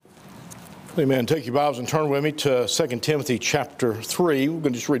Amen. Take your Bibles and turn with me to 2 Timothy chapter 3. We're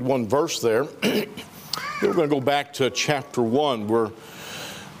going to just read one verse there. Then we're going to go back to chapter 1.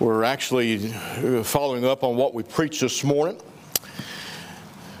 We're actually following up on what we preached this morning.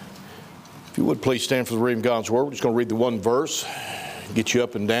 If you would please stand for the reading of God's Word. We're just going to read the one verse, get you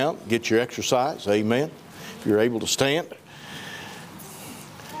up and down, get your exercise. Amen. If you're able to stand.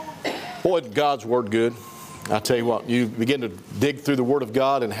 Boy, God's Word good. I tell you what, you begin to dig through the Word of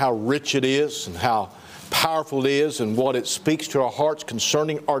God and how rich it is and how powerful it is and what it speaks to our hearts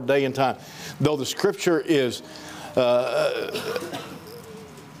concerning our day and time. Though the Scripture is it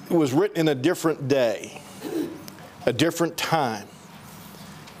was written in a different day, a different time.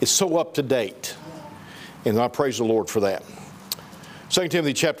 It's so up to date. And I praise the Lord for that. 2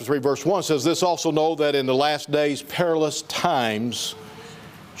 Timothy chapter 3 verse 1 says, "This also know that in the last days perilous times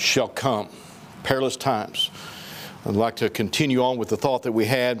shall come." Perilous times. I'd like to continue on with the thought that we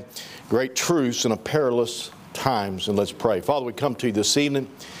had, great truths in a perilous times. And let's pray. Father, we come to you this evening.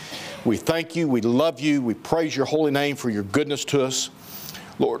 We thank you. We love you. We praise your holy name for your goodness to us.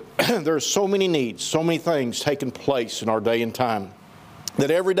 Lord, there are so many needs, so many things taking place in our day and time that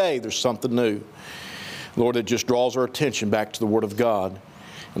every day there's something new. Lord, it just draws our attention back to the Word of God.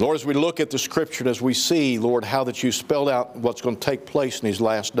 And Lord, as we look at the Scripture and as we see, Lord, how that you spelled out what's going to take place in these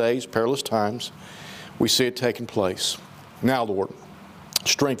last days, perilous times, we see it taking place. Now, Lord,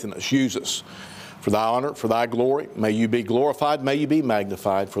 strengthen us, use us for thy honor, for thy glory. May you be glorified, may you be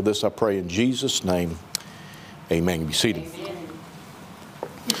magnified. For this I pray in Jesus' name. Amen. Be seated. Amen.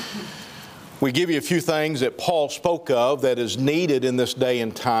 We give you a few things that Paul spoke of that is needed in this day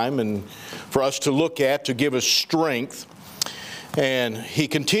and time and for us to look at to give us strength. And he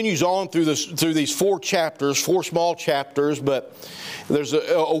continues on through these four small chapters, but there's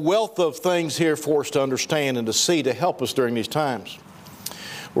a wealth of things here for us to understand and to see to help us during these times.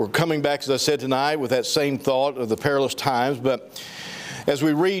 We're coming back, as I said tonight, with that same thought of the perilous times, but as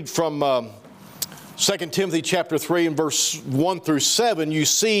we read from 2 Timothy chapter 3 and verse 1 through 7, you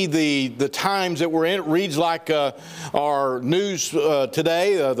see the times that we're in. It reads like our news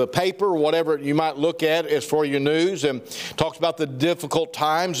today, the paper, whatever you might look at as for your news, and talks about the difficult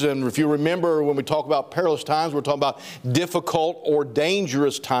times. And if you remember, when we talk about perilous times, we're talking about difficult or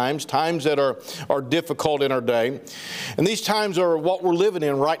dangerous times, times that are difficult in our day. And these times are what we're living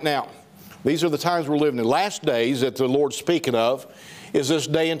in right now. These are the times we're living in. Last days that the Lord's speaking of is this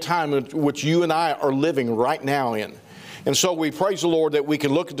day and time in which you and I are living right now in. And so we praise the Lord that we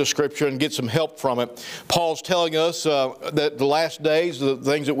can look at the Scripture and get some help from it. Paul's telling us that the last days, the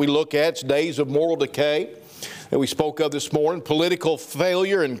things that we look at, it's days of moral decay that we spoke of this morning, political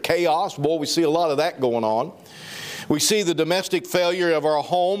failure and chaos. Boy, we see a lot of that going on. We see the domestic failure of our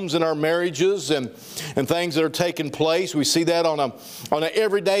homes and our marriages and things that are taking place. We see that on an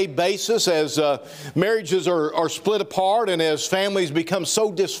everyday basis as marriages are split apart and as families become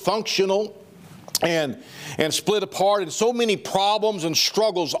so dysfunctional and split apart, and so many problems and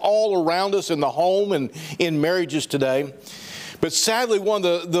struggles all around us in the home and in marriages today. But sadly, one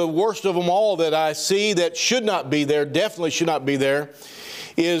of the worst of them all that I see that should not be there, definitely should not be there,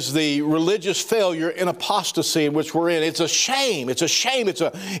 is the religious failure and apostasy in which we're in. It's a shame. It's a shame. It's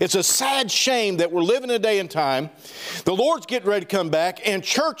a sad shame that we're living in a day and time. The Lord's getting ready to come back, and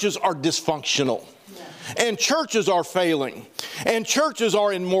churches are dysfunctional. And churches are failing. And churches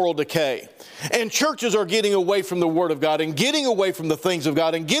are in moral decay. And churches are getting away from the Word of God and getting away from the things of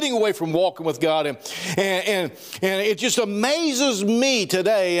God and getting away from walking with God. And it just amazes me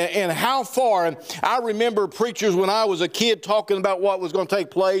today and how far. And I remember preachers when I was a kid talking about what was going to take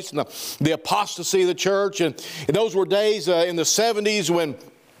place and the apostasy of the church. And those were days in the 70s when...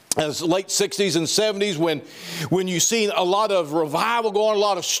 as late 60s and 70s when you seen a lot of revival going, a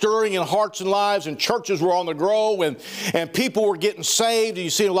lot of stirring in hearts and lives, and churches were on the grow, and people were getting saved, and you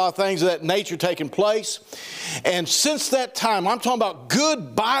see a lot of things of that nature taking place. And since that time, I'm talking about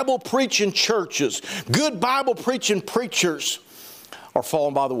good Bible preaching churches, good Bible preaching preachers are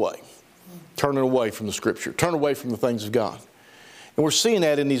falling by the way, turning away from the Scripture, turning away from the things of God. And we're seeing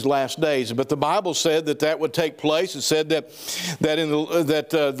that in these last days. But the Bible said that would take place. It said that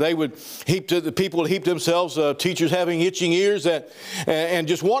they would the people would heap themselves, teachers having itching ears, and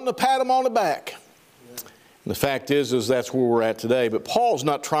just wanting to pat them on the back. Yeah. And the fact is that's where we're at today. But Paul's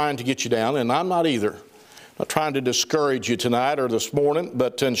not trying to get you down, and I'm not either. I'm not trying to discourage you tonight or this morning,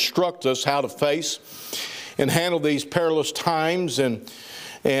 but to instruct us how to face and handle these perilous times and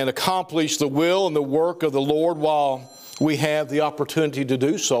accomplish the will and the work of the Lord while we have the opportunity to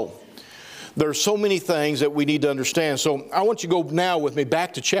do so. There are so many things that we need to understand. So I want you to go now with me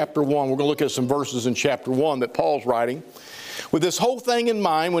back to chapter 1. We're going to look at some verses in chapter 1 that Paul's writing. with this whole thing in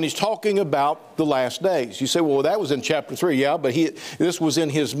mind when he's talking about the last days. You say, well, that was in chapter 3. Yeah, but this was in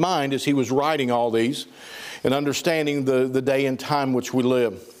his mind as he was writing all these and understanding the day and time which we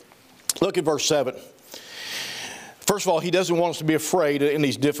live. Look at verse 7. First of all, he doesn't want us to be afraid in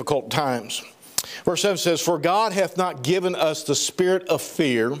these difficult times. Verse 7 says, "For God hath not given us the spirit of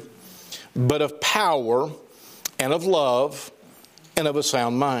fear, but of power and of love and of a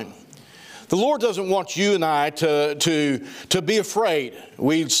sound mind." The Lord doesn't want you and I to be afraid.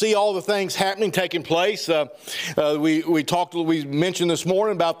 We see all the things happening, taking place. We mentioned this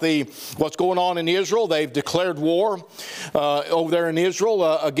morning about what's going on in Israel. They've declared war over there in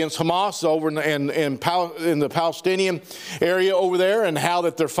Israel against Hamas over in the Palestinian area over there, and how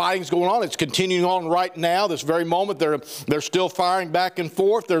that their fighting's going on. It's continuing on right now. This very moment, they're still firing back and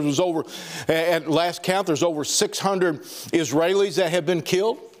forth. There was at last count, there's over 600 Israelis that have been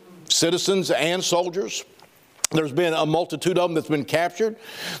killed. Citizens and soldiers. There's been a multitude of them that's been captured.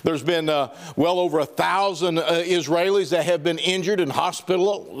 There's been well over 1,000 Israelis that have been injured and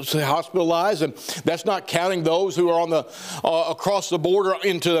hospitalized, and that's not counting those who are on across the border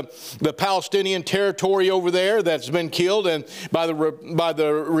into the Palestinian territory over there that's been killed and by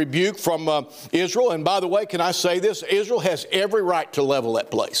the rebuke from Israel. And by the way, can I say this? Israel has every right to level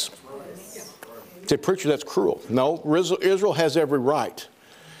that place. Say, preacher, that's cruel. No, Israel has every right.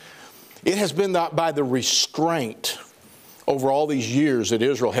 It has been by the restraint over all these years that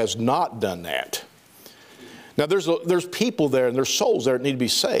Israel has not done that. Now, there's people there and there's souls there that need to be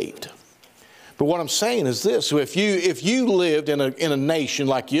saved. But what I'm saying is this: so if you lived in a nation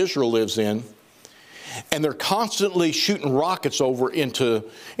like Israel lives in, and they're constantly shooting rockets over into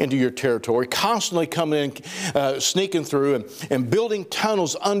your territory, constantly coming in, sneaking through and building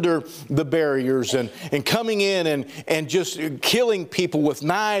tunnels under the barriers and coming in and just killing people with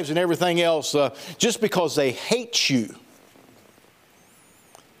knives and everything else just because they hate you,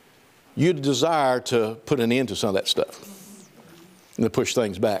 you'd desire to put an end to some of that stuff and to push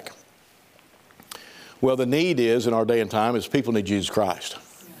things back. Well, the need is, in our day and time, is people need Jesus Christ.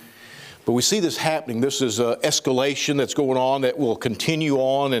 But we see this happening. This is an escalation that's going on that will continue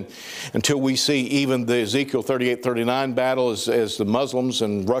on until we see even the Ezekiel 38-39 battle as the Muslims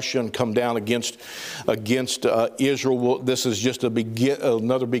and Russia come down against Israel. This is just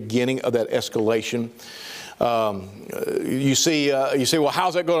another beginning of that escalation. You say, well,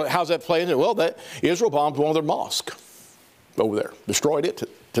 how's that playing? Well, Israel bombed one of their mosques over there, destroyed it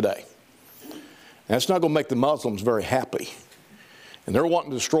today. And that's not going to make the Muslims very happy. And they're wanting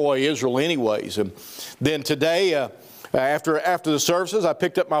to destroy Israel anyways. And then today, after the services, I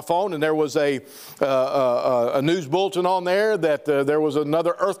picked up my phone and there was a news bulletin on there that there was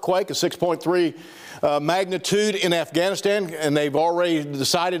another earthquake, a 6.3 magnitude in Afghanistan, and they've already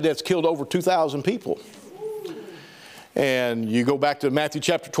decided that's killed over 2,000 people. And you go back to Matthew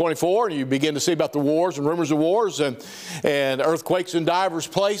chapter 24 and you begin to see about the wars and rumors of wars and earthquakes in divers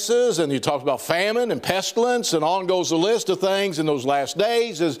places, and you talk about famine and pestilence, and on goes the list of things in those last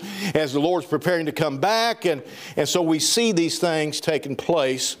days as the Lord's preparing to come back. And so we see these things taking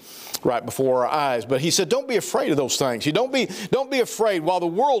place right before our eyes. But he said, don't be afraid of those things. Don't be afraid while the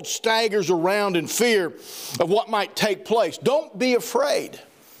world staggers around in fear of what might take place. Don't be afraid.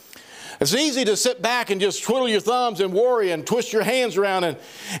 It's easy to sit back and just twiddle your thumbs and worry and twist your hands around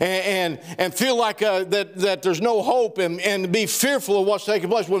and feel like that there's no hope and be fearful of what's taking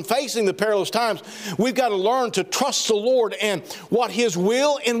place. When facing the perilous times, we've got to learn to trust the Lord and what His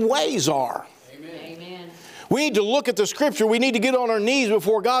will and ways are. Amen. We need to look at the Scripture. We need to get on our knees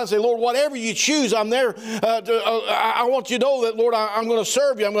before God and say, Lord, whatever you choose, I'm there. I want you to know that, Lord, I'm going to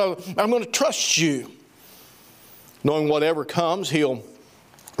serve you. I'm going to trust you. Knowing whatever comes, He'll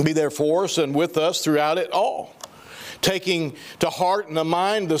be there for us and with us throughout it all. Taking to heart and to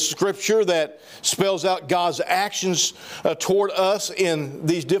mind the Scripture that spells out God's actions toward us in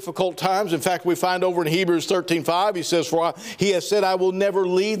these difficult times. In fact, we find over in Hebrews 13:5, He says, "For He has said, I will never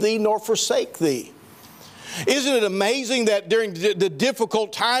leave thee nor forsake thee." Isn't it amazing that during the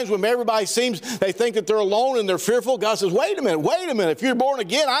difficult times when everybody they think that they're alone and they're fearful, God says, wait a minute. If you're born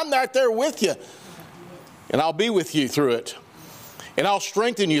again, I'm right there with you. And I'll be with you through it. And I'll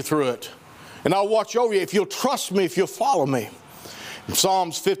strengthen you through it. And I'll watch over you if you'll trust me, if you'll follow me.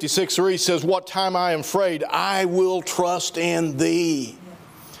 Psalms 56:3 says, what time I am afraid, I will trust in thee.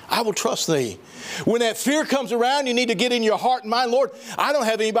 I will trust thee. When that fear comes around, you need to get in your heart and mind, Lord, I don't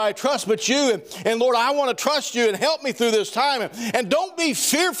have anybody to trust but you. And Lord, I want to trust you and help me through this time. And don't be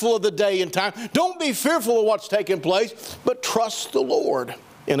fearful of the day and time. Don't be fearful of what's taking place, but trust the Lord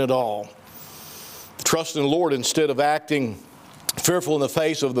in it all. Trust in the Lord instead of acting fearful in the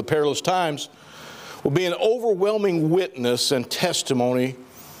face of the perilous times will be an overwhelming witness and testimony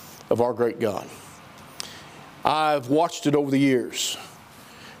of our great God. I've watched it over the years.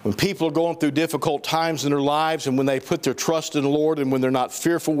 When people are going through difficult times in their lives, and when they put their trust in the Lord, and when they're not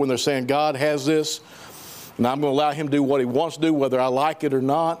fearful, when they're saying, God has this, and I'm going to allow Him to do what He wants to do, whether I like it or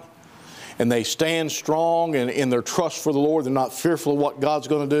not, and they stand strong and in their trust for the Lord, they're not fearful of what God's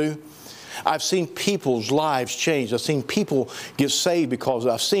going to do. I've seen people's lives change. I've seen people get saved because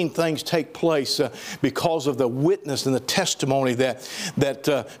I've seen things take place because of the witness and the testimony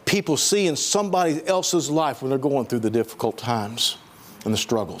that people see in somebody else's life when they're going through the difficult times and the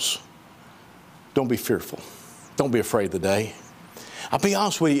struggles. Don't be fearful. Don't be afraid of the day. I'll be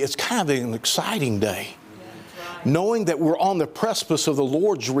honest with you, it's kind of an exciting day. Knowing that we're on the precipice of the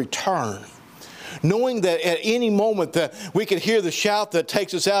Lord's return. Knowing that at any moment that we could hear the shout that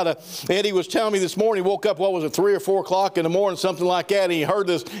takes us out. Eddie was telling me this morning, he woke up, 3 or 4 o'clock in the morning, something like that, and he heard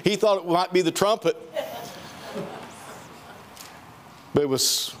this. He thought it might be the trumpet. But it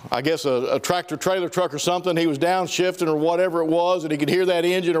was, I guess, a tractor trailer truck or something. He was downshifting or whatever it was, and he could hear that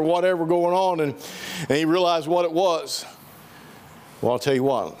engine or whatever going on, and he realized what it was. Well, I'll tell you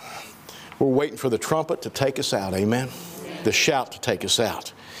what, we're waiting for the trumpet to take us out, amen? The shout to take us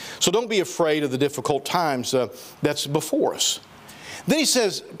out. So don't be afraid of the difficult times that's before us. Then he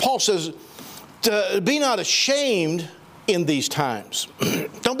says, Paul says, be not ashamed in these times.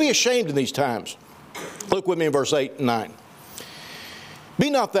 Don't be ashamed in these times. Look with me in verse 8 and 9. Be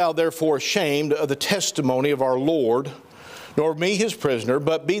not thou therefore ashamed of the testimony of our Lord, nor of me his prisoner,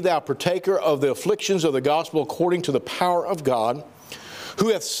 but be thou partaker of the afflictions of the gospel according to the power of God, who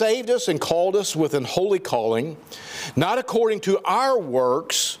hath saved us and called us with an holy calling, not according to our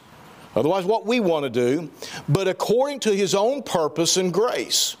works, otherwise what we want to do, but according to His own purpose and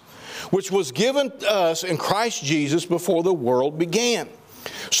grace, which was given us in Christ Jesus before the world began.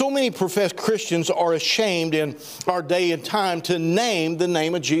 So many professed Christians are ashamed in our day and time to name the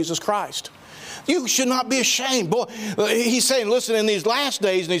name of Jesus Christ. You should not be ashamed. Boy, he's saying, listen, in these last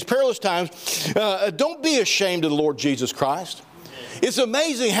days, in these perilous times, don't be ashamed of the Lord Jesus Christ. It's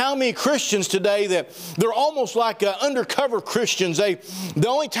amazing how many Christians today that they're almost like undercover Christians. The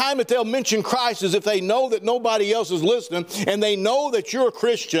only time that they'll mention Christ is if they know that nobody else is listening and they know that you're a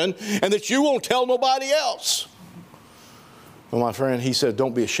Christian and that you won't tell nobody else. Well, my friend, he said,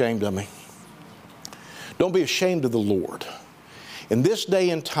 don't be ashamed of me. Don't be ashamed of the Lord. In this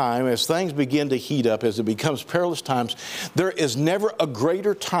day and time, as things begin to heat up, as it becomes perilous times, there is never a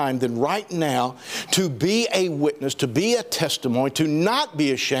greater time than right now to be a witness, to be a testimony, to not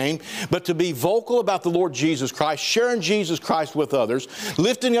be ashamed, but to be vocal about the Lord Jesus Christ, sharing Jesus Christ with others,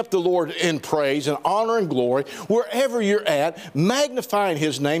 lifting up the Lord in praise and honor and glory, wherever you're at, magnifying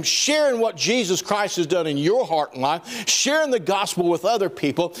His name, sharing what Jesus Christ has done in your heart and life, sharing the gospel with other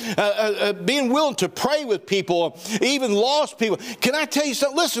people, being willing to pray with people, even lost people. Can I tell you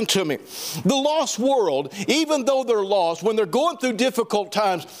something? Listen to me. The lost world, even though they're lost, when they're going through difficult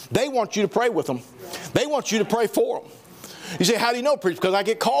times, they want you to pray with them. They want you to pray for them. You say, how do you know, preacher? Because I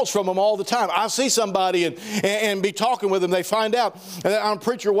get calls from them all the time. I see somebody and be talking with them. They find out I'm a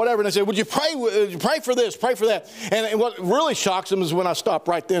preacher or whatever, and they say, would you pray for this, pray for that? And what really shocks them is when I stop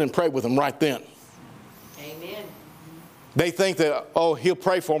right then and pray with them right then. Amen. They think that, oh, he'll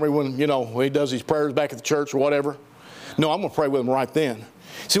pray for me when he does his prayers back at the church or whatever. No, I'm going to pray with them right then.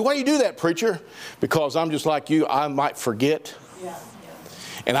 See, why do you do that, preacher? Because I'm just like you. I might forget. Yeah.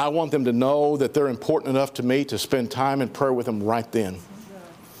 And I want them to know that they're important enough to me to spend time in prayer with them right then.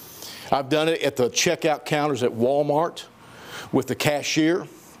 I've done it at the checkout counters at Walmart with the cashier.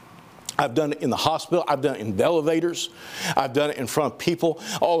 I've done it in the hospital. I've done it in the elevators. I've done it in front of people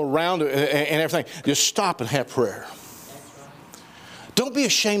all around and everything. Just stop and have prayer. Don't be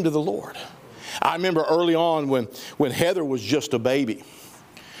ashamed of the Lord. I remember early on when Heather was just a baby,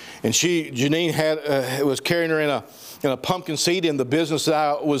 and Janine was carrying her in a pumpkin seat. And the business that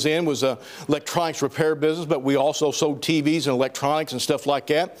I was in was a electronics repair business, but we also sold TVs and electronics and stuff like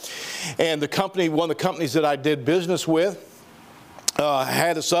that. And one of the companies that I did business with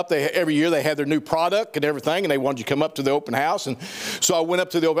had us up. Every year they had their new product and everything, and they wanted you to come up to the open house. And so I went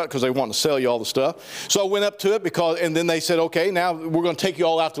up to the open house because they wanted to sell you all the stuff. So I went up to it and then they said, okay, now we're going to take you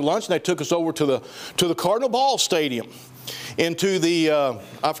all out to lunch. And they took us over to the Cardinal Ball Stadium. into the,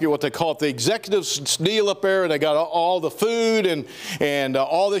 I forget what they call it, the executive deal up there. And they got all the food and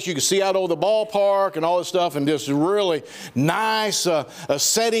all this you can see out over the ballpark and all this stuff. And just really nice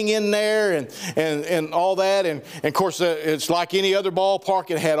setting in there and all that. And of course, it's like any other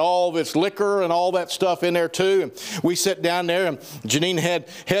ballpark. It had all of its liquor and all that stuff in there too. And we sat down there, and Janine had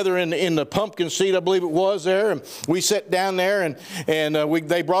Heather in the pumpkin seat, I believe it was there. And we sat down there, and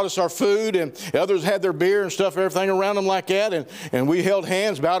they brought us our food, and the others had their beer and stuff, everything around them like that. And we held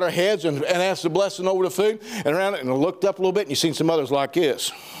hands, bowed our heads, and asked the blessing over the food. And around it, and I looked up a little bit, and you seen some others like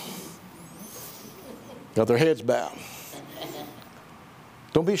this. Got their heads bowed.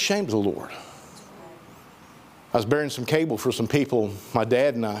 Don't be ashamed of the Lord. I was burying some cable for some people, my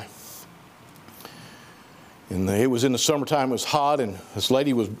dad and I. And it was in the summertime, it was hot, and this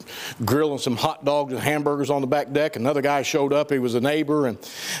lady was grilling some hot dogs and hamburgers on the back deck. Another guy showed up, he was a neighbor,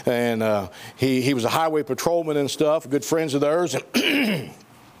 and he was a highway patrolman and stuff, good friends of theirs.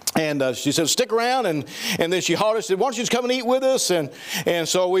 And she said, stick around, and then she hollered and said, why don't you just come and eat with us? And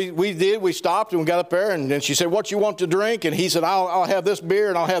so we did. We stopped and we got up there, and then she said, what you want to drink? And he said, I'll have this beer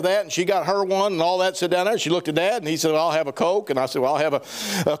and I'll have that. And she got her one and all that, sit down there. She looked at Dad, and he said, I'll have a Coke. And I said, well, I'll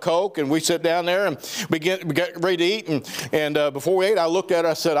have a Coke. And we sat down there and we got ready to eat. And before we ate, I looked at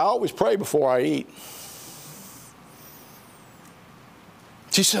her, I said, I always pray before I eat.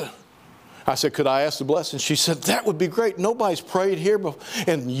 She said, I said, could I ask the blessing? She said, that would be great. Nobody's prayed here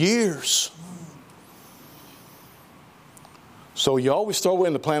in years. So you always throw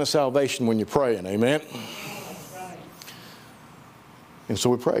in the plan of salvation when you're praying, amen? And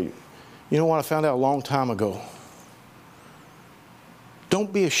so we prayed. You know what I found out a long time ago?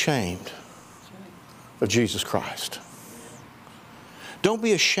 Don't be ashamed of Jesus Christ. Don't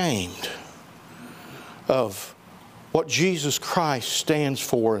be ashamed of what Jesus Christ stands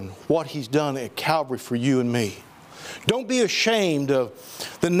for and what He's done at Calvary for you and me. Don't be ashamed of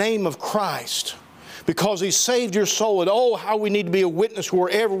the name of Christ, because He saved your soul. And oh, how we need to be a witness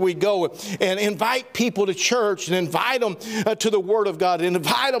wherever we go, and invite people to church, and invite them to the Word of God, and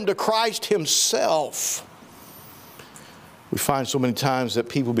invite them to Christ Himself. We find so many times that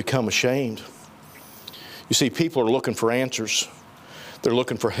people become ashamed. You see, people are looking for answers. They're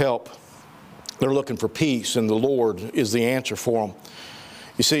looking for help. They're looking for peace, and the Lord is the answer for them.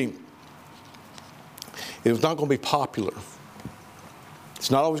 You see, it's not going to be popular. It's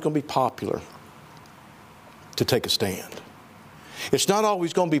not always going to be popular to take a stand. It's not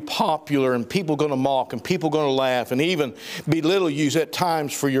always going to be popular, and people are going to mock, and people are going to laugh, and even belittle you at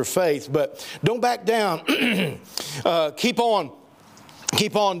times for your faith. But don't back down. Keep on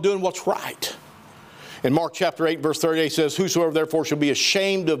doing what's right. In Mark chapter 8, verse 38 says, whosoever therefore shall be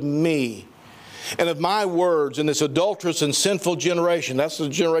ashamed of me and of my words in this adulterous and sinful generation, that's the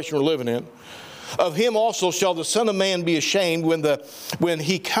generation we're living in, of him also shall the Son of Man be ashamed when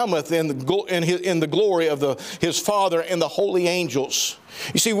He cometh in the glory of His Father and the holy angels.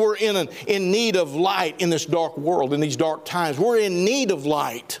 You see, we're in need of light in this dark world, in these dark times. We're in need of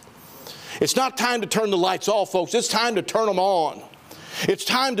light. It's not time to turn the lights off, folks. It's time to turn them on. It's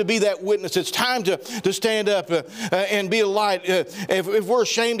time to be that witness. It's time to stand up and be a light. If we're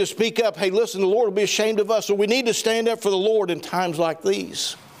ashamed to speak up, hey, listen, the Lord will be ashamed of us. So we need to stand up for the Lord in times like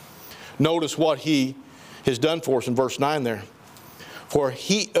these. Notice what He has done for us in verse 9 there. For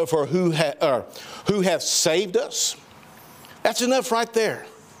who hath saved us. That's enough right there.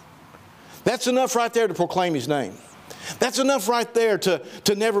 That's enough right there to proclaim His name. That's enough right there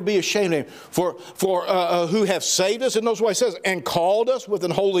to never be ashamed of Him. For who have saved us, and notice what He says, and called us with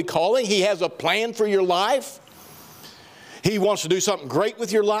an holy calling. He has a plan for your life. He wants to do something great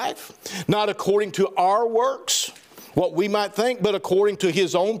with your life. Not according to our works, what we might think, but according to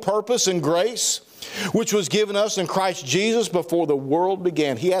His own purpose and grace, which was given us in Christ Jesus before the world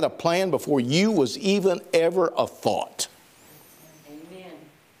began. He had a plan before you was even ever a thought. Amen.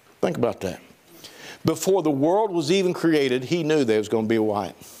 Think about that. Before the world was even created, He knew there was going to be a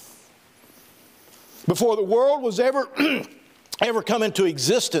Wyatt. Before the world was ever come into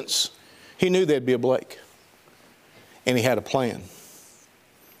existence, He knew there'd be a Blake. And He had a plan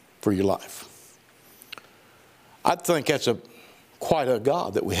for your life. I think that's quite a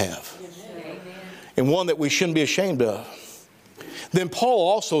God that we have. Amen. And one that we shouldn't be ashamed of. Then Paul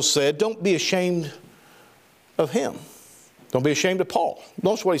also said, don't be ashamed of him. Don't be ashamed of Paul.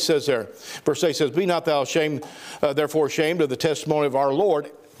 Notice what he says there. Verse 8 says, be not thou ashamed, therefore ashamed of the testimony of our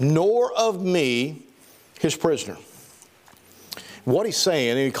Lord, nor of me, His prisoner. What he's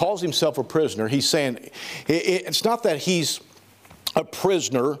saying, and he calls himself a prisoner, he's saying, it's not that he's a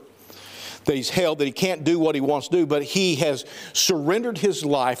prisoner, that he's held, that he can't do what he wants to do, but he has surrendered his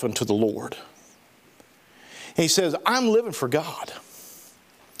life unto the Lord. He says, I'm living for God.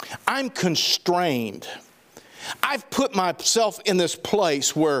 I'm constrained. I've put myself in this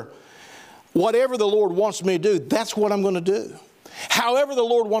place where whatever the Lord wants me to do, that's what I'm going to do. However the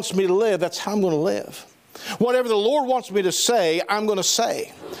Lord wants me to live, that's how I'm going to live. Whatever the Lord wants me to say, I'm going to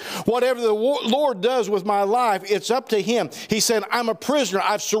say. Whatever the Lord does with my life, it's up to Him. He said, I'm a prisoner.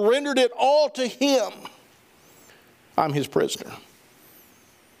 I've surrendered it all to Him. I'm His prisoner.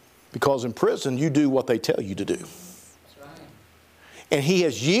 Because in prison, you do what they tell you to do. That's right. And He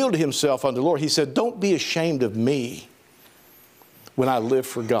has yielded Himself unto the Lord. He said, don't be ashamed of me when I live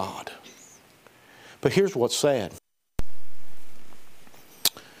for God. But here's what's sad.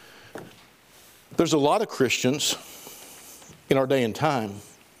 There's a lot of Christians in our day and time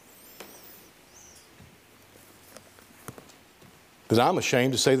that I'm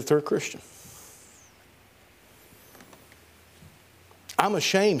ashamed to say that they're a Christian. I'm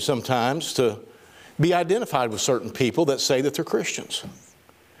ashamed sometimes to be identified with certain people that say that they're Christians.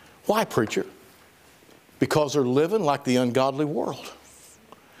 Why, preacher? Because they're living like the ungodly world.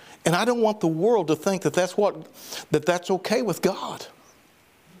 And I don't want the world to think that that's okay with God.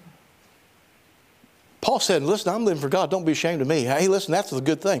 Paul said, listen, I'm living for God. Don't be ashamed of me. Hey, listen, that's a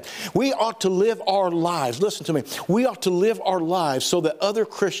good thing. We ought to live our lives. Listen to me. We ought to live our lives so that other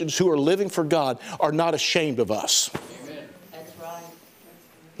Christians who are living for God are not ashamed of us. Amen. That's right.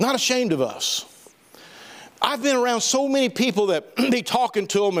 Not ashamed of us. I've been around so many people that be talking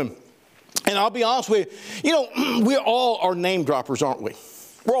to them, and I'll be honest with you, we all are name droppers, aren't we?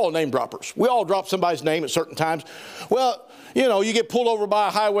 We're all name droppers. We all drop somebody's name at certain times. Well, you get pulled over by a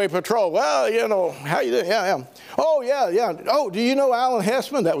highway patrol. Well, how you doing? Yeah. Oh, yeah. Oh, do you know Alan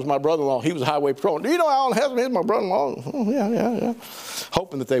Hessman? That was my brother-in-law. He was a highway patrol. Do you know Alan Hessman? He's my brother-in-law. Oh, yeah.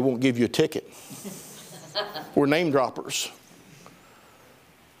 Hoping that they won't give you a ticket. We're name droppers.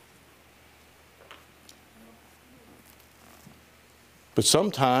 But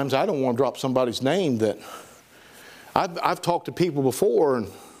sometimes I don't want to drop somebody's name that I've talked to people before,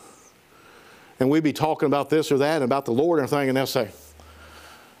 and we'd be talking about this or that and about the Lord and everything, and they'll say,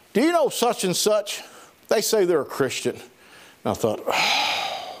 do you know such and such? They say they're a Christian. And I thought,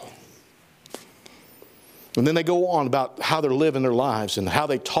 oh. And then they go on about how they're living their lives and how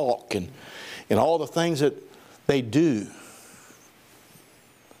they talk and all the things that they do.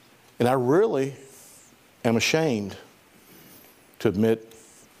 And I really am ashamed to admit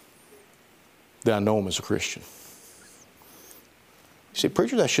that I know them as a Christian. You say,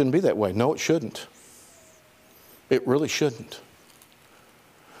 preacher, that shouldn't be that way. No, it shouldn't. It really shouldn't.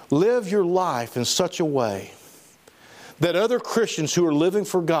 Live your life in such a way that other Christians who are living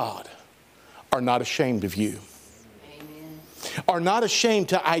for God are not ashamed of you. Amen. Are not ashamed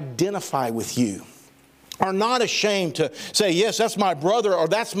to identify with you. Are not ashamed to say, yes, that's my brother or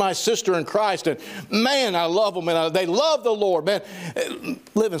that's my sister in Christ. And man, I love them and they love the Lord. Man,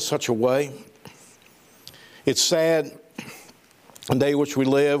 live in such a way. It's sad. The day in which we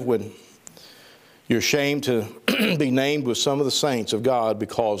live when you're ashamed to be named with some of the saints of God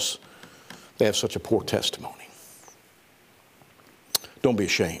because they have such a poor testimony. Don't be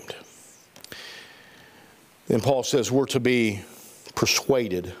ashamed. Then Paul says we're to be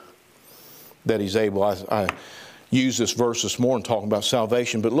persuaded that He's able. I used this verse this morning talking about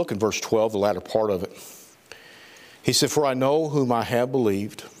salvation, but look at verse 12, the latter part of it. He said, for I know whom I have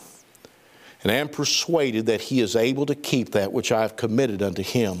believed, and am persuaded that He is able to keep that which I have committed unto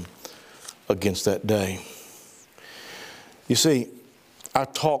Him against that day. You see, I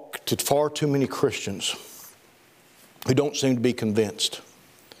talk to far too many Christians who don't seem to be convinced,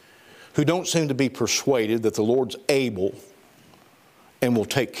 who don't seem to be persuaded that the Lord's able and will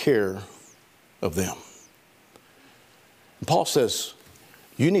take care of them. And Paul says,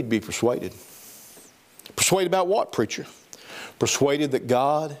 you need to be persuaded. Persuaded about what, preacher? Persuaded that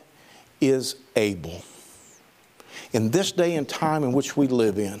God is able. In this day and time in which we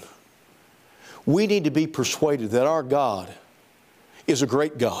live in, we need to be persuaded that our God is a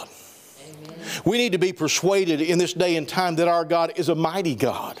great God. Amen. We need to be persuaded in this day and time that our God is a mighty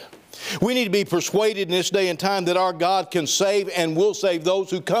God. We need to be persuaded in this day and time that our God can save and will save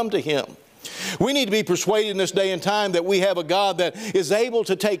those who come to Him. We need to be persuaded in this day and time that we have a God that is able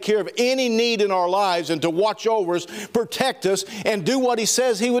to take care of any need in our lives and to watch over us, protect us, and do what He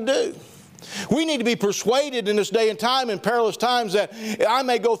says He would do. We need to be persuaded in this day and time, in perilous times, that I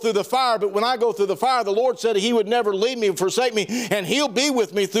may go through the fire, but when I go through the fire, the Lord said He would never leave me or forsake me, and He'll be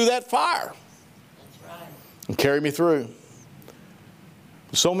with me through that fire. That's right. And carry me through.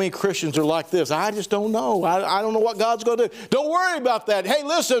 So many Christians are like this. I just don't know. I don't know what God's going to do. Don't worry about that. Hey,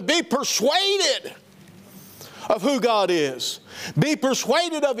 listen, be persuaded. of who God is. Be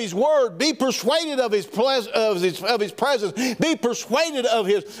persuaded of His Word. Be persuaded of His presence. Be persuaded of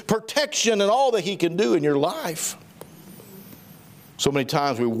His protection and all that He can do in your life. So many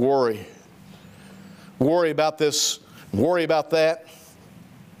times we worry. Worry about this, worry about that.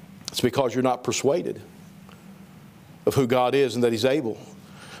 It's because you're not persuaded of who God is and that He's able.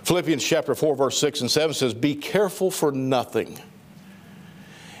 Philippians chapter 4, verse 6 and 7 says, be careful for nothing.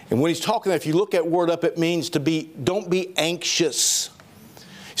 And when he's talking, if you look that word up, it means don't be anxious.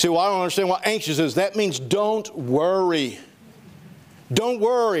 You say, well, I don't understand what anxious is. That means don't worry. Don't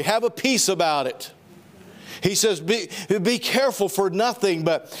worry. Have a peace about it. He says, be careful for nothing,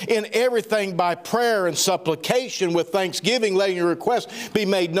 but in everything by prayer and supplication with thanksgiving, letting your requests be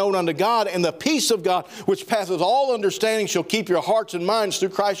made known unto God. And the peace of God, which passes all understanding, shall keep your hearts and minds through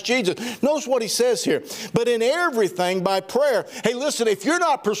Christ Jesus. Notice what he says here. But in everything by prayer. Hey, listen, if you're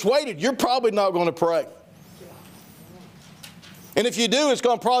not persuaded, you're probably not going to pray. And if you do, it's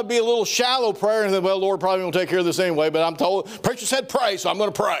going to probably be a little shallow prayer. And then, well, Lord probably won't take care of this anyway. But I'm told, preacher said pray, so I'm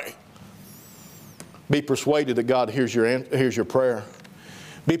going to pray. Be persuaded that God hears your prayer.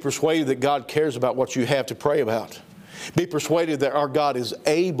 Be persuaded that God cares about what you have to pray about. Be persuaded that our God is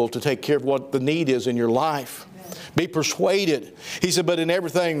able to take care of what the need is in your life. Be persuaded. He said, but in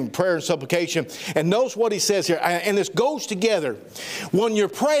everything, prayer and supplication. And notice what he says here. And this goes together. When you're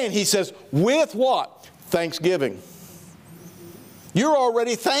praying, he says, with what? Thanksgiving. You're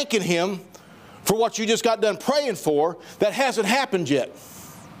already thanking Him for what you just got done praying for that hasn't happened yet.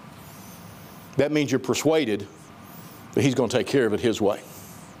 That means you're persuaded that He's going to take care of it His way.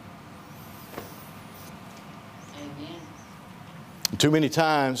 Amen. Too many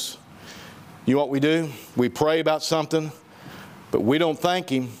times, you know what we do? We pray about something, but we don't thank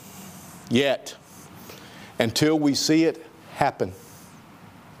Him yet until we see it happen. You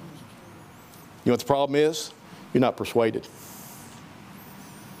know what the problem is? You're not persuaded.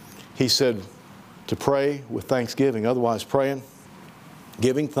 He said to pray with thanksgiving, otherwise praying,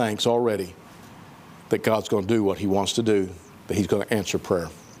 giving thanks already that God's going to do what He wants to do, that He's going to answer prayer.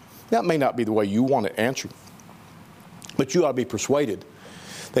 That may not be the way you want it answered, but you ought to be persuaded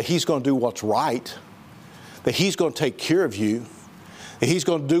that He's going to do what's right, that He's going to take care of you, that He's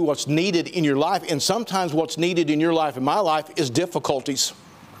going to do what's needed in your life. And sometimes what's needed in your life and my life is difficulties.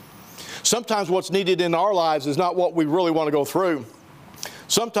 Sometimes what's needed in our lives is not what we really want to go through.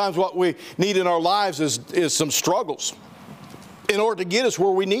 Sometimes what we need in our lives is some struggles in order to get us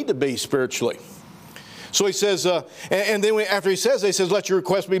where we need to be spiritually. So he says, and then after he says, he says, let your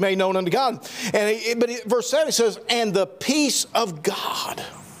request be made known unto God. But verse 7, he says, and the peace of God.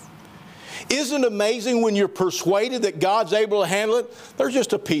 Isn't it amazing when you're persuaded that God's able to handle it? There's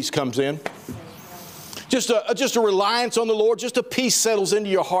just a peace comes in. Just a reliance on the Lord. Just a peace settles into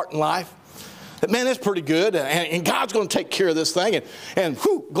your heart and life. That, man, that's pretty good. And God's going to take care of this thing. And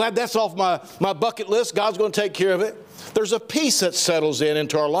whew, glad that's off my bucket list. God's going to take care of it. There's a peace that settles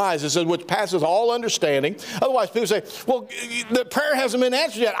into our lives. It says, which passes all understanding. Otherwise, people say, well, the prayer hasn't been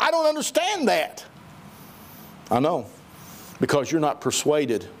answered yet. I don't understand that. I know. Because you're not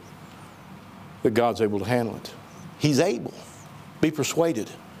persuaded that God's able to handle it. He's able. Be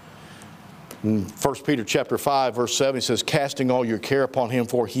persuaded. In 1 Peter chapter 5, verse 7, he says, casting all your care upon Him,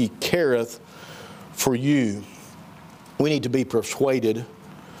 for He careth for you. We need to be persuaded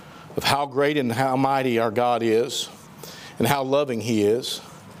of how great and how mighty our God is, and how loving He is.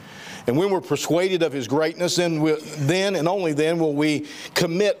 And when we're persuaded of His greatness, then and only then will we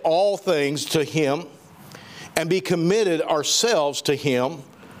commit all things to Him and be committed ourselves to Him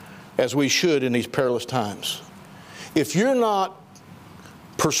as we should in these perilous times. If you're not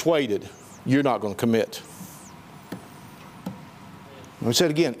persuaded, you're not going to commit. Let me say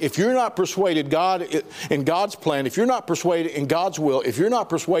it again. If you're not persuaded in God's plan, if you're not persuaded in God's will, if you're not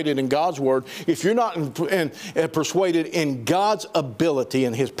persuaded in God's word, if you're not persuaded in God's ability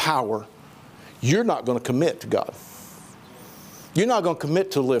and His power, you're not going to commit to God. You're not going to commit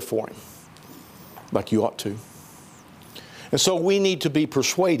to live for Him like you ought to. And so we need to be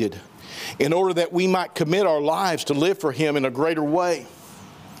persuaded in order that we might commit our lives to live for Him in a greater way.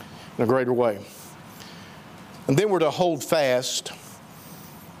 In a greater way. And then we're to hold fast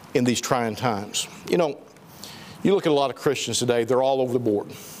in these trying times. You know, you look at a lot of Christians today, they're all over the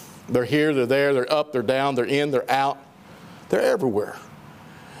board. They're here, they're there, they're up, they're down, they're in, they're out. They're everywhere.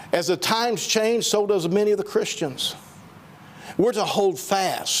 As the times change, so does many of the Christians. We're to hold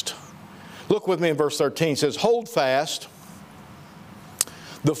fast. Look with me in verse 13. It says, hold fast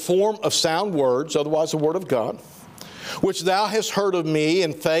the form of sound words, otherwise the word of God, which thou hast heard of me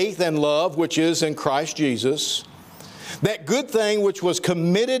in faith and love which is in Christ Jesus. That good thing which was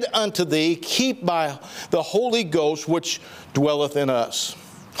committed unto thee, keep by the Holy Ghost which dwelleth in us.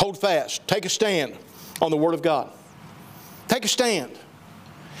 Hold fast. Take a stand on the Word of God. Take a stand.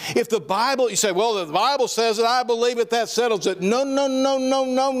 If the Bible, you say, well, the Bible says it, I believe it, that settles it. No, no, no, no,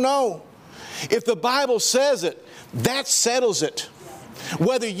 no, no. If the Bible says it, that settles it,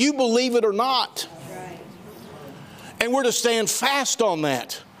 whether you believe it or not. And we're to stand fast on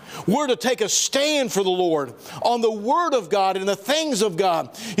that. We're to take a stand for the Lord on the Word of God and the things of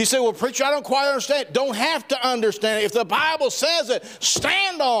God. You say, well, preacher, I don't quite understand it. Don't have to understand it. If the Bible says it,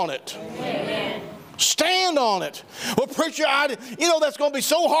 stand on it. Amen. Stand on it. Well, preacher, that's going to be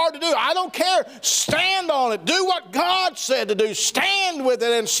so hard to do. I don't care. Stand on it. Do what God said to do. Stand with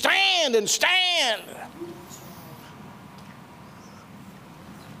it and stand and stand.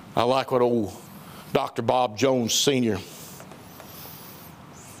 I like what old Dr. Bob Jones Sr.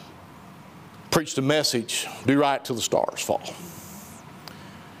 preached a message, do right till the stars fall.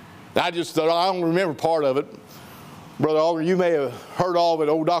 I don't remember part of it. Brother Auger, you may have heard all of it.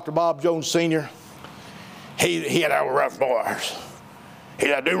 Old Dr. Bob Jones Sr., he had our rough boys. He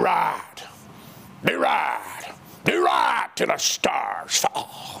said, do right till the stars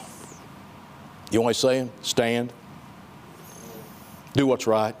fall. You know what he's saying? Stand. Do what's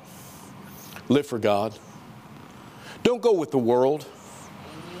right. Live for God. Don't go with the world.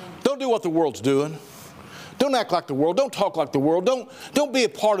 Don't do what the world's doing. Don't act like the world. Don't talk like the world. Don't be a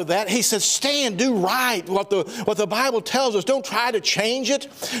part of that. He says, stand, do right. What the Bible tells us, don't try to change it.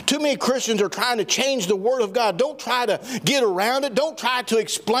 Too many Christians are trying to change the Word of God. Don't try to get around it. Don't try to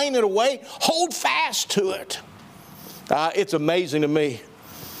explain it away. Hold fast to it. It's amazing to me.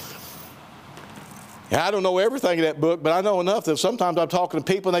 I don't know everything in that book, but I know enough that sometimes I'm talking to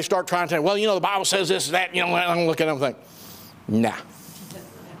people and they start trying to say, well, the Bible says this and that. I'm looking at them and think, nah.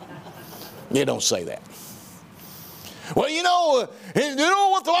 It don't say that. Well, you know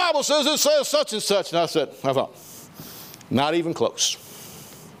what the Bible says? It says such and such. And I thought, not even close.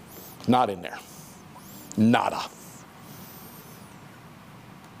 Not in there. Nada.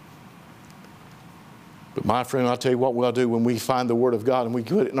 But my friend, I'll tell you what we'll do when we find the Word of God and we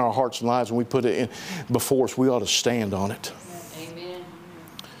put it in our hearts and lives and we put it in before us, we ought to stand on it. Amen.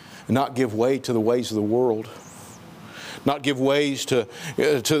 And not give way to the ways of the world. Not give ways to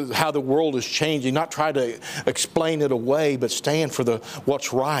how the world is changing. Not try to explain it away, but stand for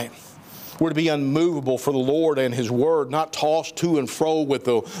what's right. We're to be unmovable for the Lord and His Word, not tossed to and fro with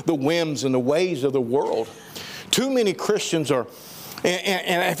the whims and the ways of the world. Too many Christians are,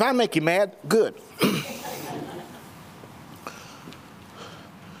 and if I make you mad, good.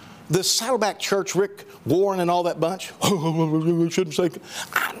 The Saddleback Church, Rick Warren and all that bunch, shouldn't say,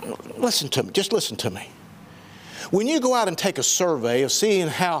 listen to me, just listen to me. When you go out and take a survey of seeing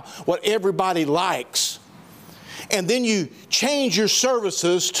what everybody likes, and then you change your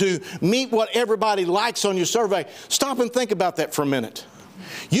services to meet what everybody likes on your survey, stop and think about that for a minute.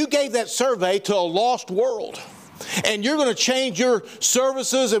 You gave that survey to a lost world, and you're going to change your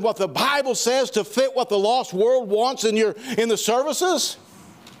services and what the Bible says to fit what the lost world wants in the services?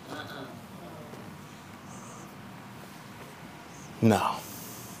 No.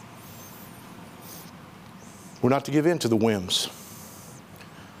 We're not to give in to the whims.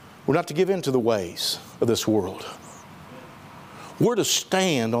 We're not to give in to the ways of this world. We're to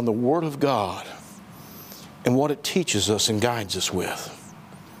stand on the Word of God and what it teaches us and guides us with.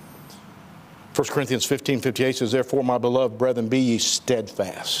 1 Corinthians 15:58 says, therefore, my beloved brethren, be ye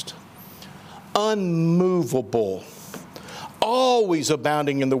steadfast, unmovable, always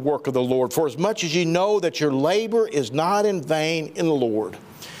abounding in the work of the Lord. For as much as ye know that your labor is not in vain in the Lord.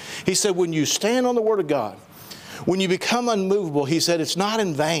 He said, when you stand on the Word of God, when you become unmovable, he said, it's not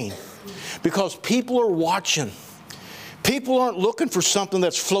in vain. Because people are watching. People aren't looking for something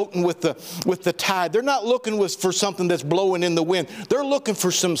that's floating with the tide. They're not looking for something that's blowing in the wind. They're looking for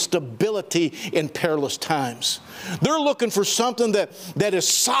some stability in perilous times. They're looking for something that is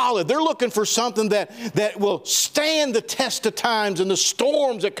solid. They're looking for something that will stand the test of times and the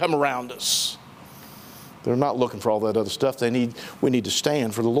storms that come around us. They're not looking for all that other stuff. We need to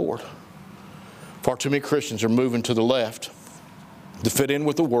stand for the Lord. Far too many Christians are moving to the left to fit in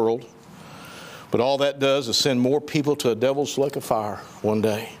with the world. But all that does is send more people to a devil's lake of fire one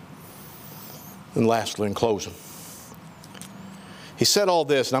day. And lastly, in closing, he said all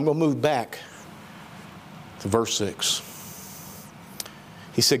this, and I'm going to move back to verse 6.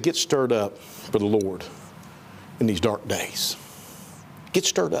 He said, get stirred up for the Lord in these dark days. Get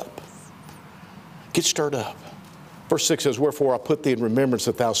stirred up. Get stirred up. Verse 6 says, wherefore I put thee in remembrance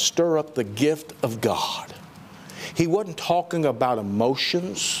that thou stir up the gift of God. He wasn't talking about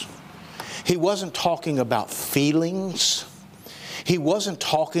emotions. He wasn't talking about feelings. He wasn't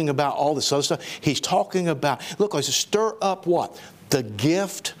talking about all this other stuff. He's talking about, look, he says, stir up what? The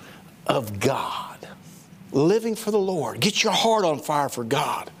gift of God. Living for the Lord. Get your heart on fire for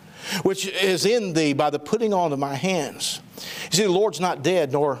God, which is in thee by the putting on of my hands. You see, the Lord's not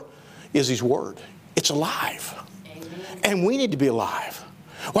dead, nor is His Word. It's alive. Amen. And we need to be alive.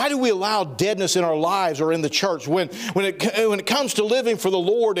 Why do we allow deadness in our lives or in the church when it comes to living for the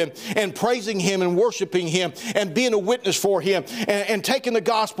Lord and praising Him and worshiping Him and being a witness for Him and taking the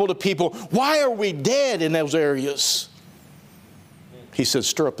gospel to people? Why are we dead in those areas? He said,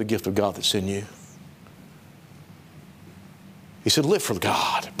 stir up the gift of God that's in you. He said, live for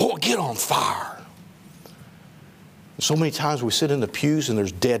God. Boy, get on fire. So many times we sit in the pews and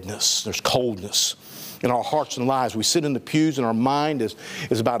there's deadness, there's coldness in our hearts and lives. We sit in the pews and our mind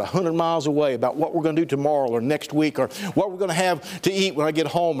is about 100 miles away about what we're going to do tomorrow or next week, or what we're going to have to eat when I get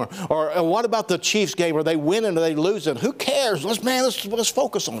home, or what about the Chiefs game? Are they winning or are they losing? Who cares? Let's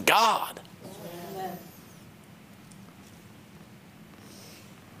focus on God. Amen.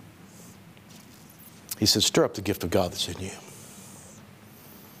 He said, stir up the gift of God that's in you. He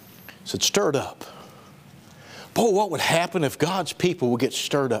said, stir it up. Boy, what would happen if God's people would get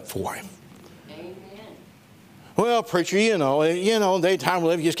stirred up for Him? Well, preacher, daytime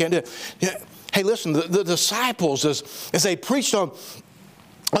living, you just can't do it. Yeah. Hey, listen, the disciples, as they preached on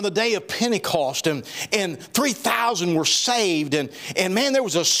the day of Pentecost, and 3,000 were saved, and man, there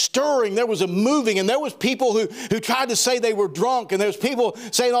was a stirring, there was a moving, and there was people who tried to say they were drunk, and there was people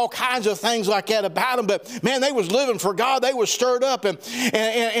saying all kinds of things like that about them, but man, they was living for God, they were stirred up, and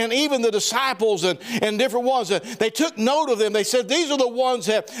even the disciples and different ones, they took note of them. They said, these are the ones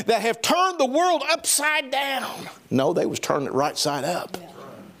that have turned the world upside down. No, they was turning it right side up. Yeah.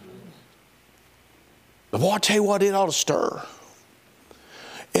 But boy, I tell you what, it ought to stir.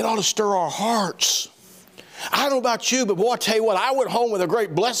 It ought to stir our hearts. I don't know about you, but boy, I tell you what, I went home with a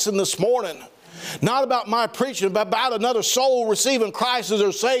great blessing this morning. Not about my preaching, but about another soul receiving Christ as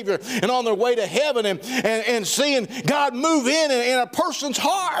their Savior and on their way to heaven and seeing God move in a person's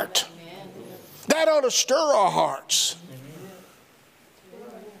heart. That ought to stir our hearts.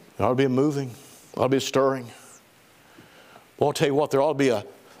 There ought to be a moving. There ought to be a stirring. Well, I'll tell you what, there ought to be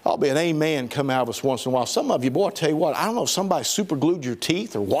an amen come out of us once in a while. Some of you, boy, I'll tell you what, I don't know if somebody super glued your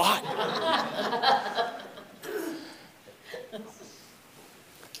teeth or what.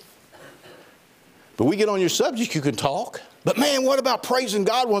 But we get on your subject, you can talk. But man, what about praising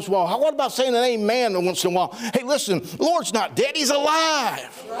God once in a while? What about saying an amen once in a while? Hey, listen, the Lord's not dead, He's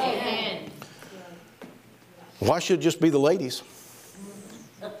alive. Amen. Why should it just be the ladies?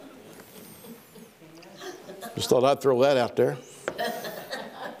 Just thought I'd throw that out there.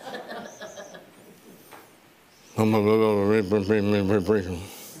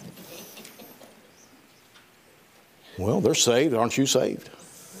 Well, they're saved. Aren't you saved?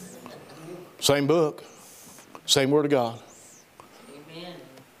 Same book. Same Word of God. Amen.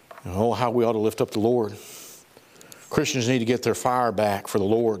 Oh, how we ought to lift up the Lord. Christians need to get their fire back for the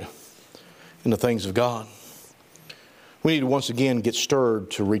Lord in the things of God. We need to once again get stirred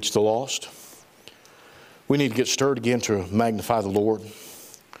to reach the lost. We need to get stirred again to magnify the Lord.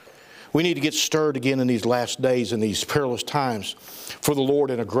 We need to get stirred again in these last days, in these perilous times, for the Lord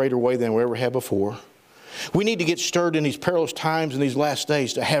in a greater way than we ever had before. We need to get stirred in these perilous times, in these last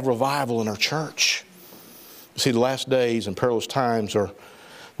days, to have revival in our church. See, the last days and perilous times are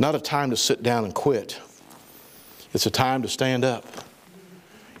not a time to sit down and quit. It's a time to stand up.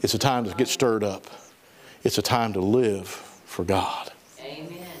 It's a time to get stirred up. It's a time to live for God.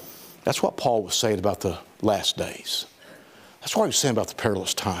 Amen. That's what Paul was saying about the last days. That's what he was saying about the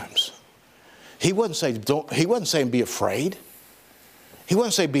perilous times. He wasn't saying be afraid. He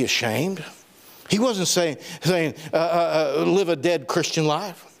wasn't saying be ashamed. He wasn't saying live a dead Christian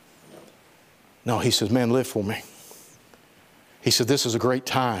life. No, he says, man, live for me. He said, this is a great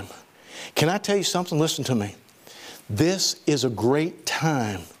time. Can I tell you something? Listen to me. This is a great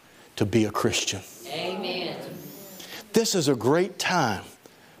time to be a Christian. Amen. This is a great time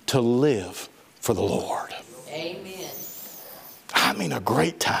to live for the Lord. Amen. I mean, a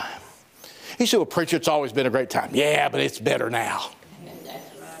great time. You say, well, preacher, it's always been a great time. Yeah, but it's better now.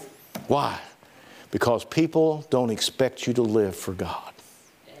 That's right. Why? Because people don't expect you to live for God.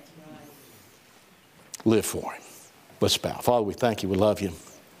 That's right. Live for Him. Let's bow. Father, we thank You. We love You.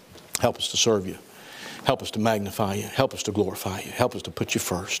 Help us to serve You. Help us to magnify You. Help us to glorify You. Help us to put You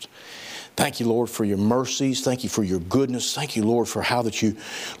first. Thank You, Lord, for Your mercies. Thank You for Your goodness. Thank You, Lord, for how that You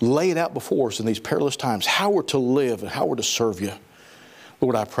lay it out before us in these perilous times, how we're to live and how we're to serve You.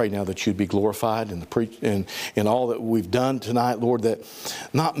 Lord, I pray now that you'd be glorified in all that we've done tonight, Lord, that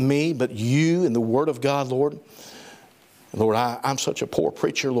not me, but you and the Word of God, Lord. Lord, I'm such a poor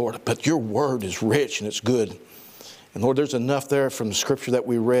preacher, Lord, but your Word is rich and it's good. And Lord, there's enough there from the Scripture that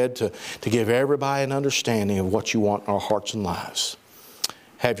we read to give everybody an understanding of what you want in our hearts and lives.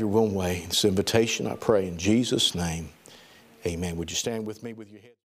 Have your own way. This invitation, I pray in Jesus' name. Amen. Would you stand with me with your head?